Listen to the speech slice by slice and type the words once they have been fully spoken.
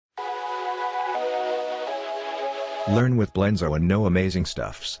Learn with Lenzo and know amazing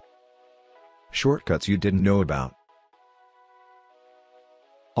stuffs. Shortcuts you didn't know about.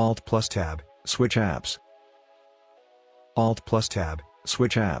 Alt plus Tab, switch apps. Alt plus Tab,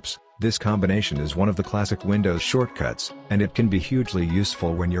 switch apps. This combination is one of the classic Windows shortcuts, and it can be hugely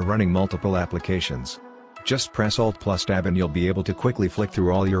useful when you're running multiple applications. Just press Alt plus Tab and you'll be able to quickly flick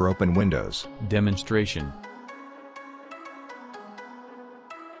through all your open windows. Demonstration.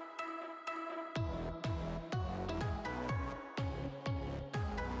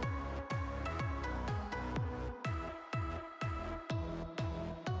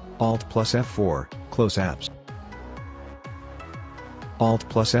 Alt plus F4, close apps. Alt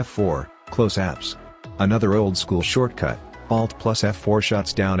plus F4, close apps. Another old school shortcut, Alt plus F4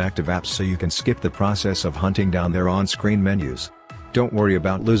 shuts down active apps so you can skip the process of hunting down their on-screen menus. Don't worry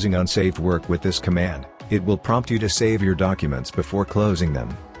about losing unsaved work with this command, it will prompt you to save your documents before closing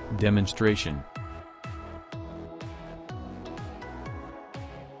them. Demonstration.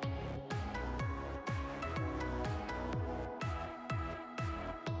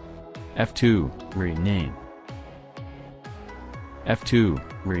 F2, rename. F2,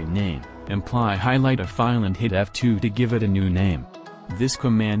 rename. Highlight a file and hit F2 to give it a new name. This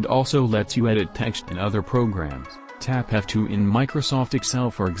command also lets you edit text in other programs. Tap F2 in Microsoft Excel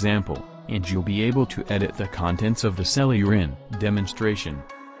for example, and you'll be able to edit the contents of the cell you're in. Demonstration.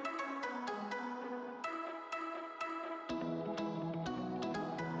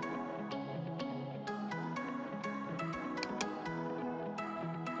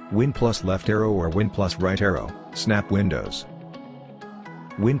 Win plus left arrow or Win plus right arrow, snap windows.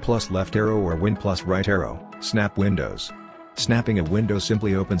 Win plus left arrow or Win plus right arrow, snap windows. Snapping a window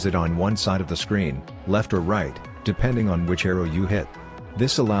simply opens it on one side of the screen, left or right, depending on which arrow you hit.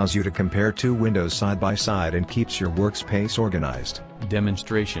 This allows you to compare two windows side by side and keeps your workspace organized.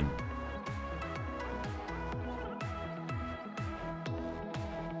 Demonstration.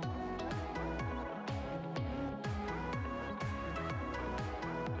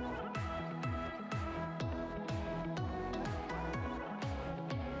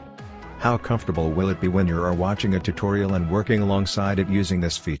 How comfortable will it be when you are watching a tutorial and working alongside it using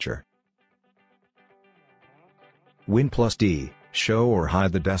this feature? Win plus D, show or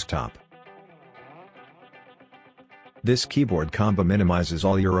hide the desktop. This keyboard combo minimizes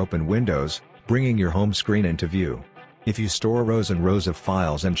all your open windows, bringing your home screen into view. If you store rows and rows of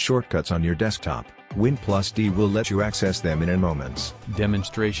files and shortcuts on your desktop, Win plus D will let you access them in a moment.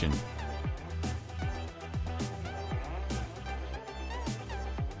 Demonstration.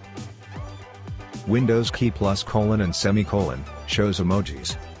 Windows key plus colon and semicolon, shows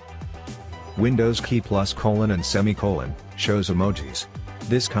emojis. Windows key plus colon and semicolon, shows emojis.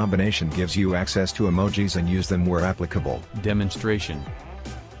 This combination gives you access to emojis and use them where applicable. Demonstration.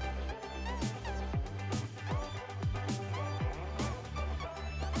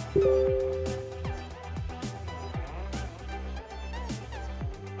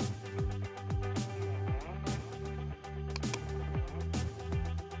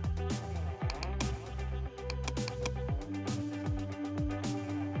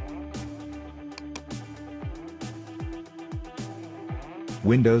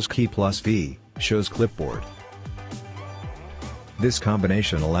 Windows key plus V, shows clipboard. This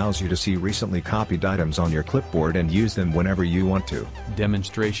combination allows you to see recently copied items on your clipboard and use them whenever you want to.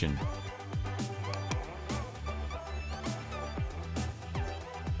 Demonstration.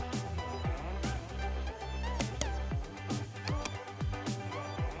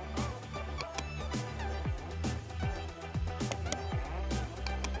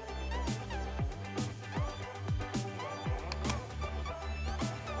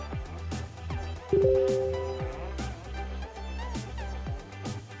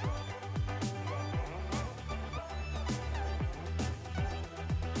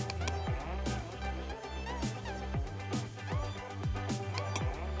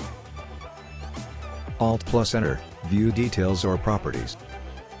 Alt plus Enter, view details or properties.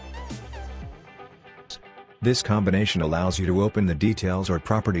 This combination allows you to open the details or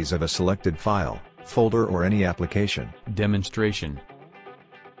properties of a selected file, folder or any application. Demonstration.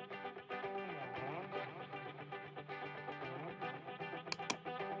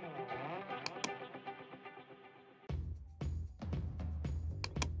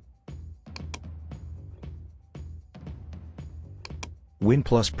 Win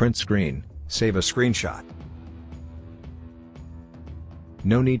plus print screen, save a screenshot.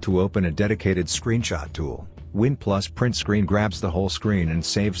 No need to open a dedicated screenshot tool. Win plus print screen grabs the whole screen and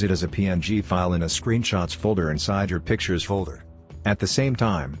saves it as a PNG file in a screenshots folder inside your pictures folder. At the same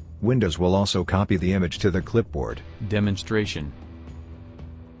time, Windows will also copy the image to the clipboard.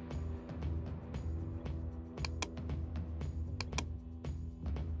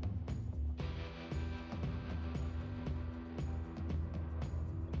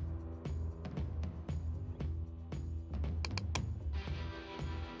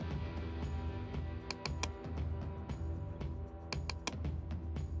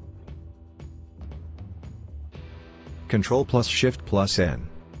 Ctrl+Shift+N,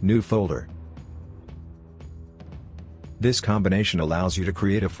 new folder. This combination allows you to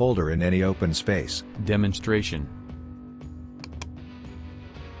create a folder in any open space. Demonstration.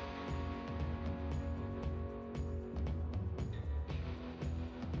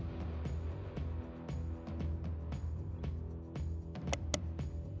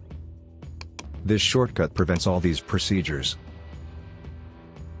 This shortcut prevents all these procedures.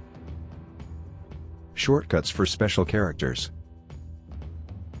 Shortcuts for special characters.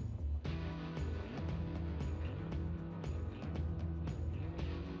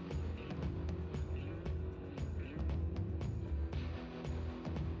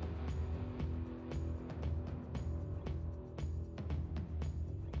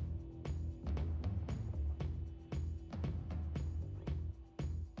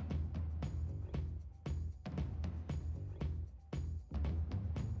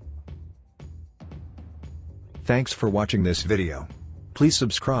 Thanks for watching this video. Please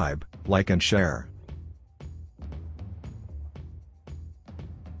subscribe, like and share.